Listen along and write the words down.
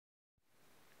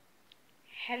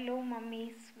Hello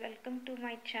mummies, welcome to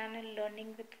my channel Learning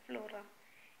with Flora.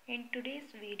 In today's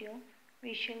video,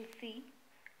 we shall see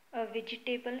a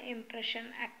vegetable impression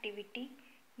activity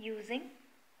using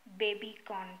baby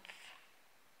corns.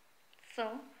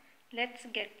 So, let's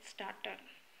get started.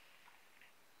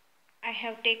 I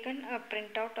have taken a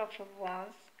printout of a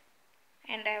vase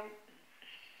and I have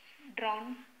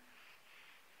drawn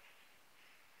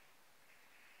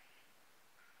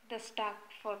the stalk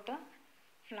for the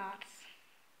flowers.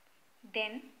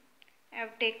 Then I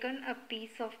have taken a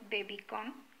piece of baby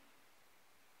corn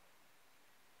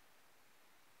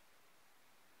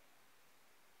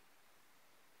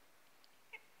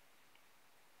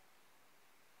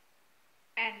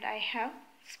and I have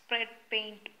spread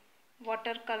paint,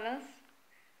 watercolors.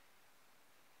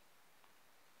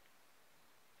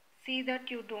 See that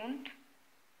you don't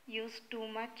use too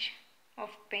much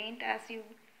of paint as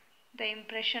the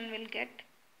impression will get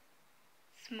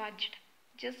smudged.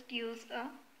 Just use a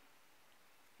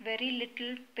very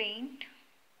little paint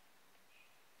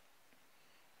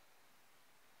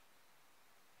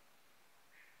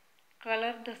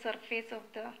color the surface of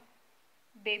the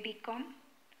baby corn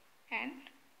and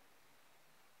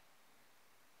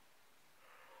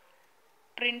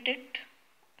print it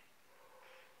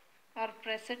or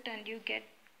press it and you get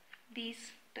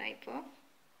these type of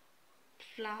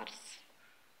flowers.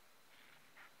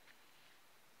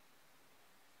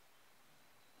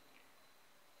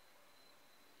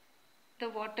 The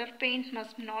water paint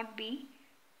must not be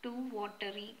too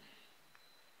watery.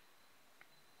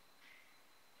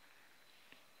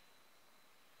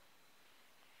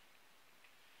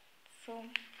 So,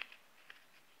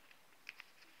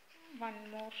 one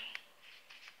more.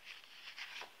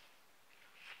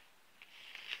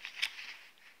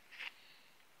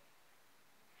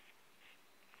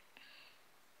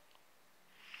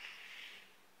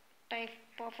 Type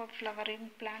of a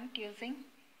flowering plant using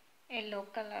yellow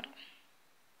color.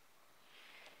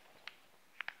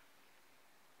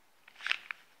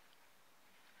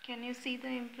 Can you see the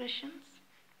impressions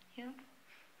here?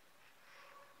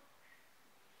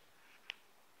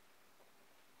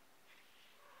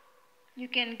 You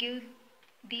can give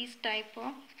these type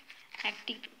of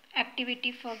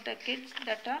activity for the kids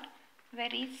that are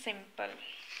very simple.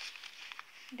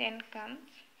 Then comes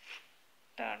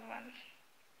third one.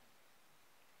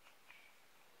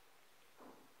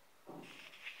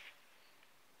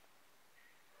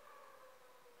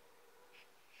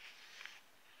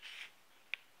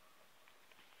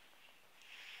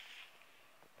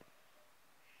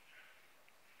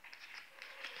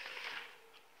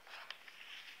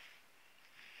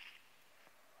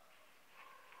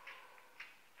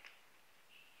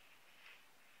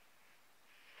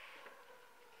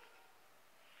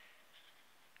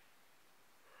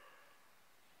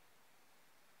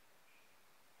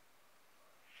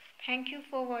 Thank you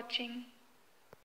for watching.